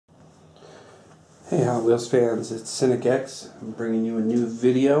Hey Hot Wheels fans, it's Cynic X. I'm bringing you a new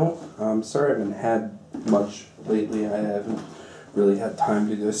video. Sorry I haven't had much lately. I haven't really had time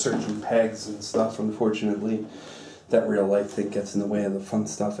to go searching pegs and stuff, unfortunately. That real life thing gets in the way of the fun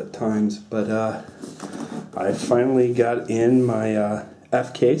stuff at times. But I finally got in my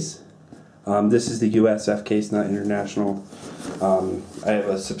F case. This is the US F case, not international. I have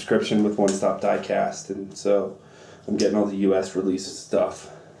a subscription with One Stop Diecast, and so I'm getting all the US release stuff.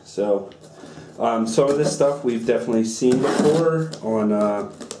 So some of this stuff we've definitely seen before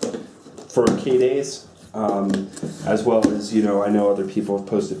on for K-Days, as well as, you know, I know other people have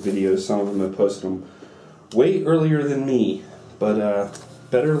posted videos. Some of them have posted them way earlier than me, but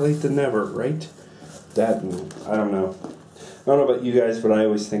better late than never, right? That, and I don't know. I don't know about you guys, but I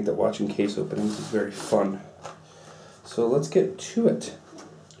always think that watching case openings is very fun. So let's get to it.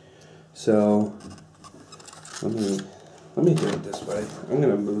 So let me do it this way. I'm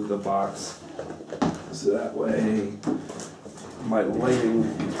gonna move the box so that way my lighting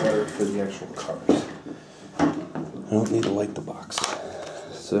is better for the actual cars. I don't need to light the box.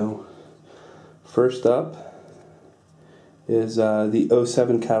 So first up is the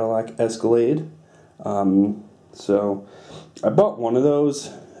 07 Cadillac Escalade. So I bought one of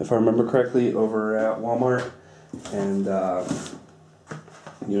those, if I remember correctly, over at Walmart, and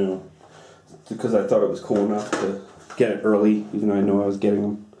you know, because I thought it was cool enough to get it early, even though I know I was getting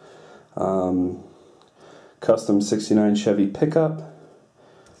them. Custom 69 Chevy pickup.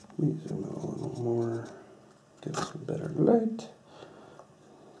 Let me zoom out a little more, get some better light.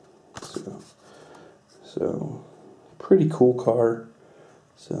 So pretty cool car.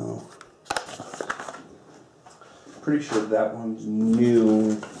 So pretty sure that one's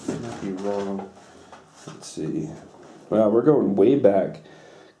new. I might be wrong. Let's see. Wow, we're going way back.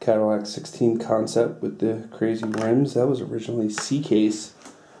 Cadillac 16 concept with the crazy rims. That was originally C-Case.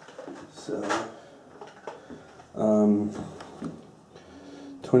 So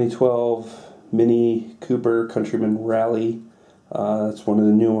 2012 Mini Cooper Countryman Rally. That's one of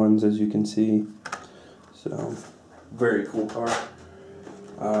the new ones, as you can see. So very cool car.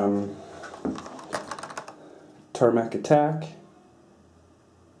 Tarmac Attack.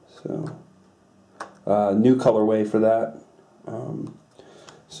 So new colorway for that.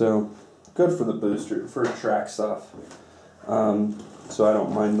 So good for the booster, for track stuff. So I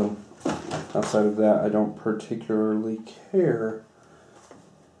don't mind them. Outside of that, I don't particularly care.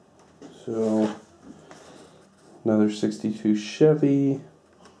 So another 62 Chevy.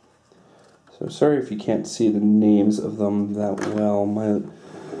 So sorry if you can't see the names of them that well.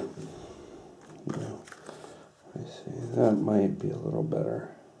 I see, that might be a little better.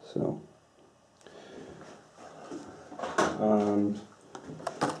 So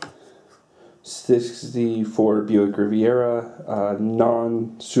 64 Buick Riviera,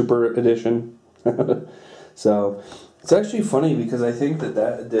 non-super edition. So it's actually funny because I think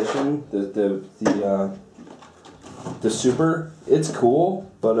that edition, the super, it's cool,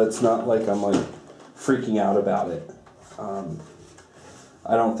 but it's not like I'm like freaking out about it.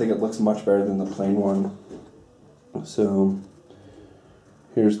 I don't think it looks much better than the plain one. So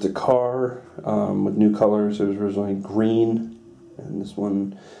here's the car with new colors. It was originally green, and this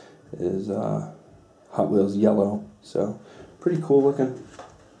one is Hot Wheels yellow. So pretty cool looking.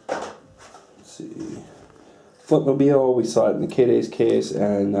 Let's see. Flipmobile, we saw it in the K-Days case,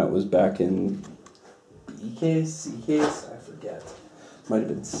 and that was back in B case, C case, I forget. Might have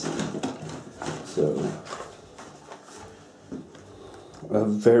been C. So a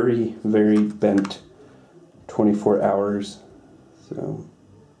very, very bent 24 hours. So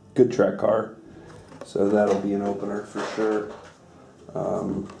good track car. So that'll be an opener for sure.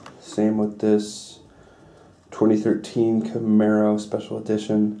 Same with this 2013 Camaro Special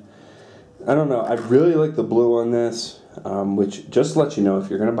Edition. I don't know, I really like the blue on this, which, just to let you know, if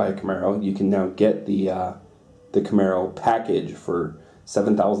you're going to buy a Camaro, you can now get the Camaro package for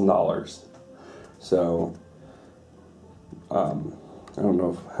 $7,000. So I don't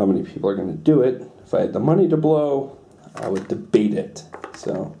know how many people are going to do it. If I had the money to blow, I would debate it.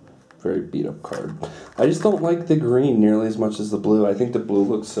 So very beat up card. I just don't like the green nearly as much as the blue. I think the blue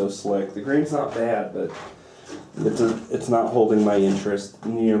looks so slick. The green's not bad, but it's not holding my interest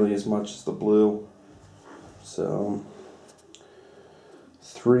nearly as much as the blue. So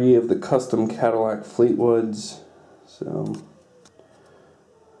 3 of the custom Cadillac Fleetwoods. So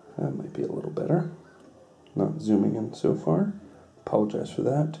that might be a little better. Not zooming in so far. Apologize for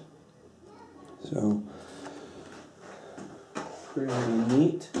that. So pretty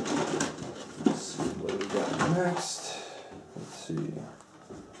neat. Let's see what we got next. Let's see.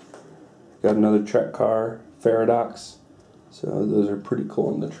 Got another track car, Paradox. So those are pretty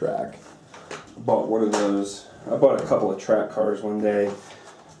cool on the track. bought one of those. I bought a couple of track cars one day,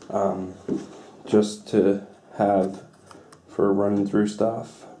 just to have for running through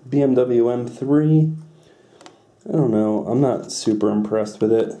stuff. BMW M3. I don't know. I'm not super impressed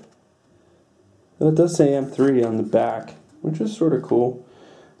with it. But it does say M3 on the back, which is sort of cool.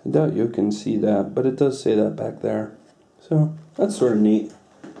 I doubt you can see that, but it does say that back there. So that's sort of neat.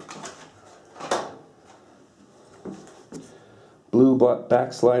 Blue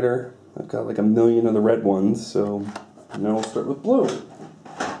backslider. I've got like a million of the red ones, so now we'll start with blue.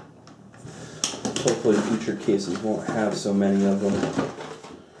 Hopefully future cases won't have so many of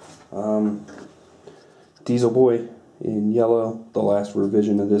them. Diesel Boy in yellow. The last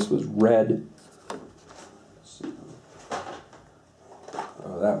revision of this was red. So,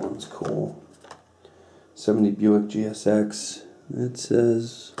 oh, that one's cool. 70 Buick GSX. It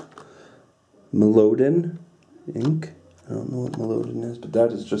says Melodin Inc. I don't know what Melodin is, but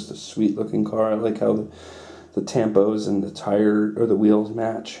that is just a sweet looking car. I like how the tampos and the tire or the wheels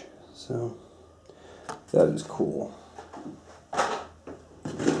match. So that is cool.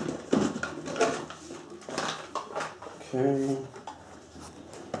 Okay.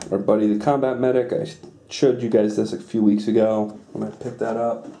 Our buddy the Combat Medic. I showed you guys this a few weeks ago when I picked that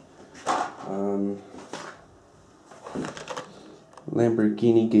up.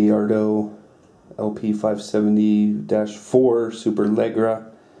 Lamborghini Gallardo LP 570-4 Super Legra.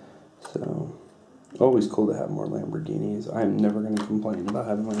 So, always cool to have more Lamborghinis. I'm never going to complain about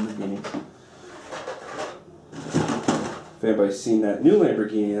having Lamborghinis. If anybody's seen that new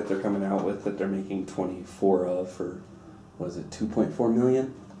Lamborghini that they're coming out with, that they're making 24 of for, what is it, 2.4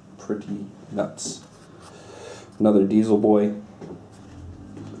 million? Pretty nuts. Another Diesel Boy.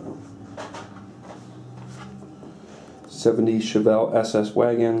 70 Chevelle SS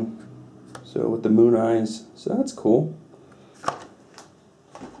wagon. So with the moon eyes, so that's cool.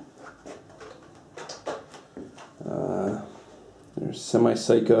 There's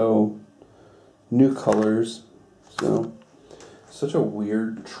Semi-Psycho, new colors. So such a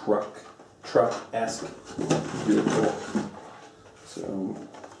weird truck-esque vehicle. So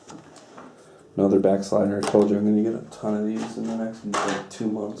another backslider. I told you I'm going to get a ton of these in the next like 2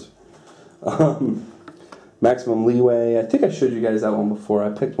 months. Maximum Leeway. I think I showed you guys that one before. I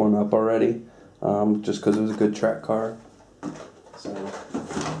picked one up already, just because it was a good track car. So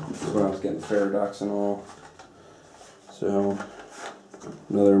that's when I was getting Paradox and all. So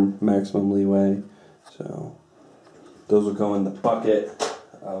another Maximum Leeway. So those will go in the bucket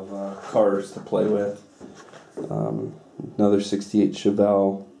of cars to play with. Another 68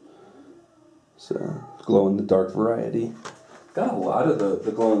 Chevelle. So glow in the dark variety. Got a lot of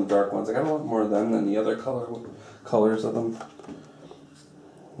the glow in the dark ones. I got a lot more of them than the other colors of them.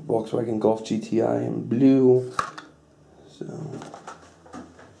 Volkswagen Golf GTI in blue. So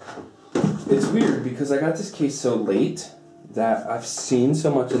it's weird because I got this case so late that I've seen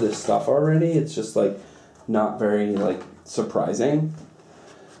so much of this stuff already. It's just like not very like surprising.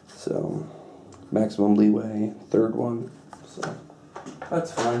 So Maximum Leeway, third one. So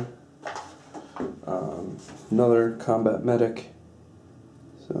that's fine. Another Combat Medic.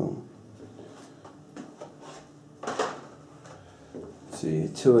 So let's see,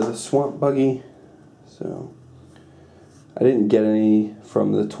 two of the Swamp Buggy. So I didn't get any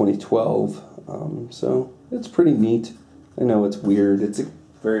from the 2012. So it's pretty neat. I know it's weird. It's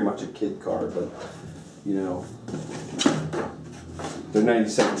very much a kid car, but you know, they're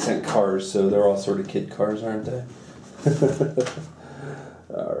 97-cent cars, so they're all sort of kid cars, aren't they?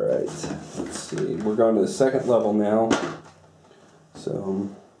 Alright, let's see. We're going to the second level now. So,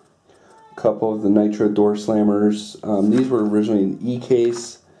 a couple of the Nitro door slammers. These were originally an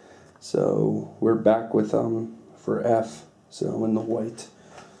E-case, so we're back with them for F. So, in the white.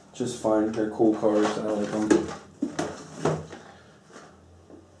 Just fine. They're cool cars. I like them.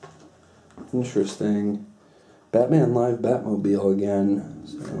 Interesting. Batman Live Batmobile again.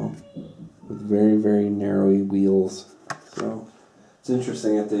 So, with very, very narrowy wheels. So, it's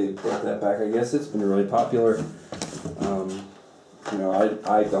interesting that they brought that back. I guess it's been really popular. You know,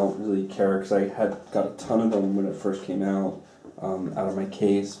 I don't really care because I had got a ton of them when it first came out of my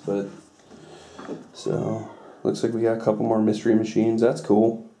case. But so looks like we got a couple more Mystery Machines. That's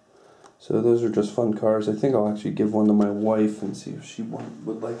cool. So those are just fun cars. I think I'll actually give one to my wife and see if she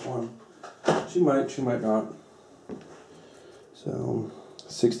would like one. She might not. So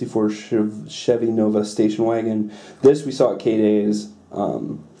 64 Chevy Nova station wagon. This we saw at K-Days.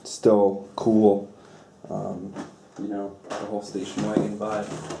 Still cool. You know, the whole station wagon vibe.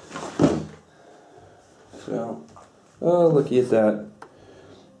 So, oh, looky at that.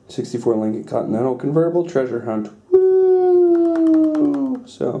 64 Lincoln Continental convertible treasure hunt. Woo!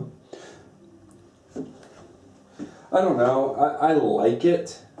 So, I don't know. I like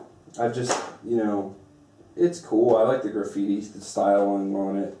it. I've just, you know, it's cool. I like the graffiti, the styling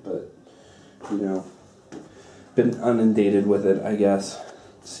on it, but, you know, been inundated with it, I guess.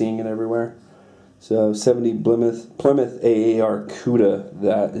 Seeing it everywhere. So 70 Plymouth AAR CUDA.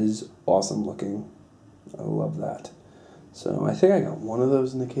 That is awesome looking. I love that. So I think I got one of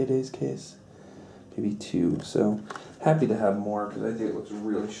those in the K-Days case. Maybe two. So happy to have more because I think it looks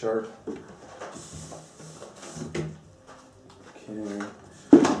really sharp. Okay.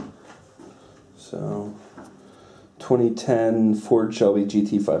 So 2010 Ford Shelby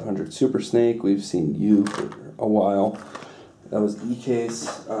GT500 Super Snake. We've seen you for a while. That was E-Case.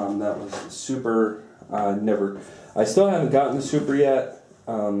 That was Super. I still haven't gotten the Super yet.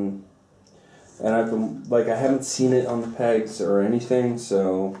 And I've been, like, I haven't seen it on the pegs or anything,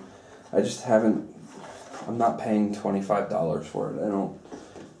 so I just haven't, I'm not paying $25 for it. I don't,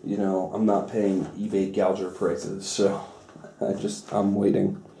 you know, I'm not paying eBay gouger prices, so I'm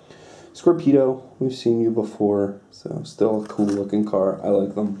waiting. Scorpedo, we've seen you before, so still a cool looking car. I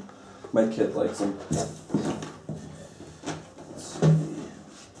like them. My kid likes them.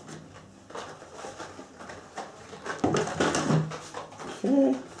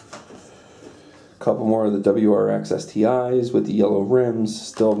 Okay. A couple more of the WRX STIs with the yellow rims.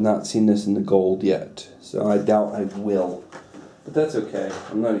 Still have not seen this in the gold yet, so I doubt I will. But that's okay.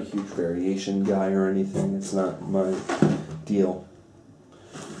 I'm not a huge variation guy or anything. It's not my deal.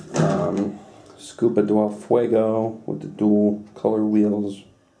 Scuba Dual Fuego with the dual color wheels,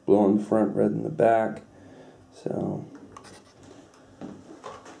 blue in the front, red in the back. So,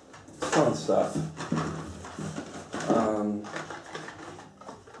 fun stuff.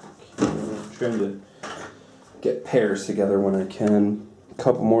 Trying to get pairs together when I can. A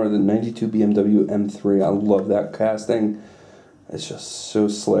couple more of the 92 BMW M3. I love that casting. It's just so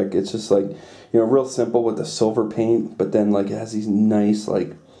slick. It's just like, you know, real simple with the silver paint, but then like it has these nice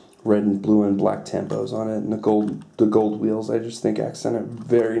like red and blue and black tampos on it, and the gold wheels I just think accent it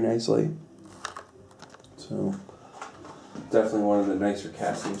very nicely. So definitely one of the nicer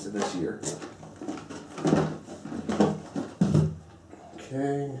castings of this year.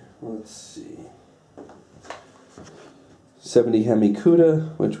 Okay, let's see. 70 Hemi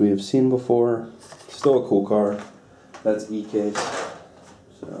Cuda, which we have seen before. Still a cool car. That's E-Case.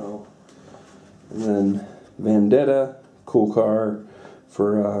 So, and then Vendetta, cool car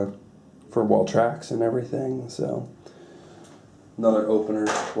for wall tracks and everything. So, another opener.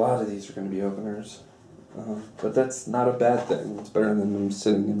 A lot of these are going to be openers, but that's not a bad thing. It's better than them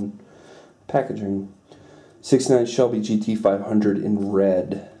sitting in packaging. 69 Shelby GT500 in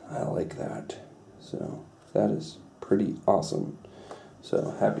red. I like that. So that is pretty awesome.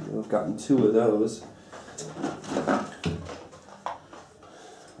 So happy to have gotten two of those.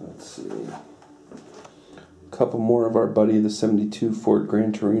 Let's see. A couple more of our buddy, the 72 Ford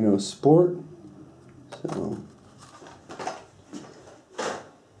Gran Torino Sport. So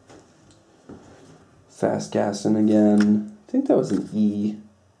fast gassing again. I think that was an E.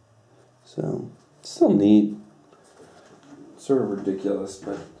 So still neat. Sort of ridiculous,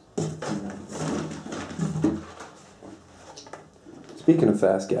 but you know. Speaking of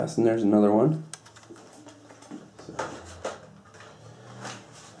fast gas, and there's another one.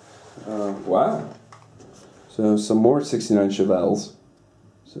 Wow. So some more 69 Chevelles.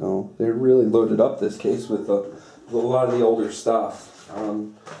 So they really loaded up this case with a lot of the older stuff.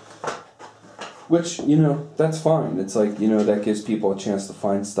 Which, you know, that's fine. It's like, you know, that gives people a chance to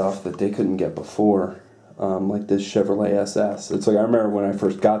find stuff that they couldn't get before. Like this Chevrolet SS. It's like, I remember when I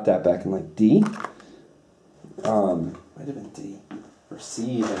first got that back in like D. Might have been D or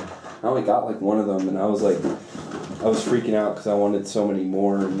C even. I only got like one of them, and I was freaking out because I wanted so many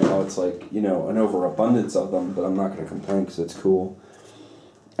more, and now it's like, you know, an overabundance of them, but I'm not going to complain because it's cool.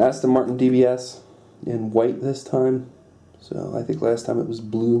 Aston Martin DBS in white this time. So I think last time it was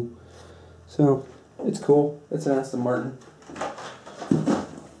blue. So it's cool. It's an Aston Martin.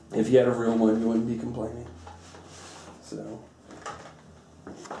 If you had a real one, you wouldn't be complaining. So,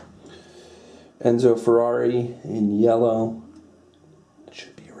 Enzo Ferrari in yellow. It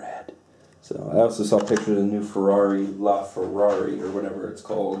should be red. So I also saw pictures of the new Ferrari, La Ferrari, or whatever it's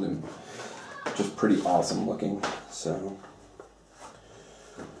called, and just pretty awesome looking. So,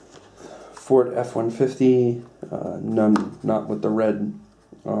 Ford F-150, not with the red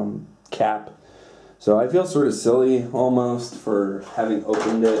cap. So I feel sort of silly almost for having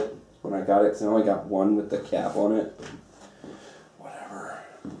opened it when I got it, because I only got one with the cap on it. Whatever.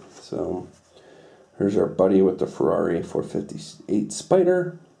 So here's our buddy with the Ferrari 458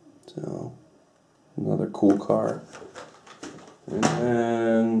 Spider. So another cool car. And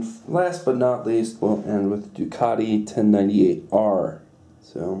then last but not least, we'll end with Ducati 1098R.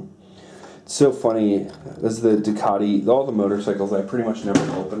 So, it's so funny, as the Ducati, all the motorcycles, I pretty much never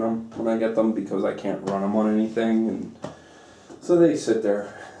open them when I get them because I can't run them on anything, and so they sit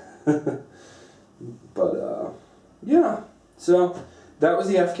there. But, yeah, so that was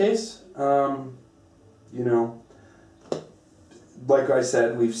the F-Case. You know, like I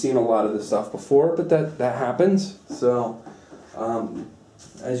said, we've seen a lot of this stuff before, but that happens. So,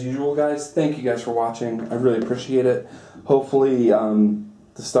 as usual, guys, thank you guys for watching. I really appreciate it. Hopefully,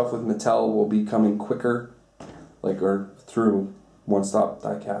 the stuff with Mattel will be coming quicker, or through One Stop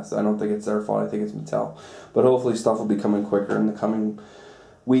Diecast. I don't think it's their fault. I think it's Mattel. But hopefully stuff will be coming quicker in the coming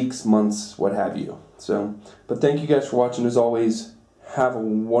weeks, months, what have you. So, but thank you guys for watching as always. Have a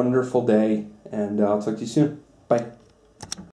wonderful day, and I'll talk to you soon.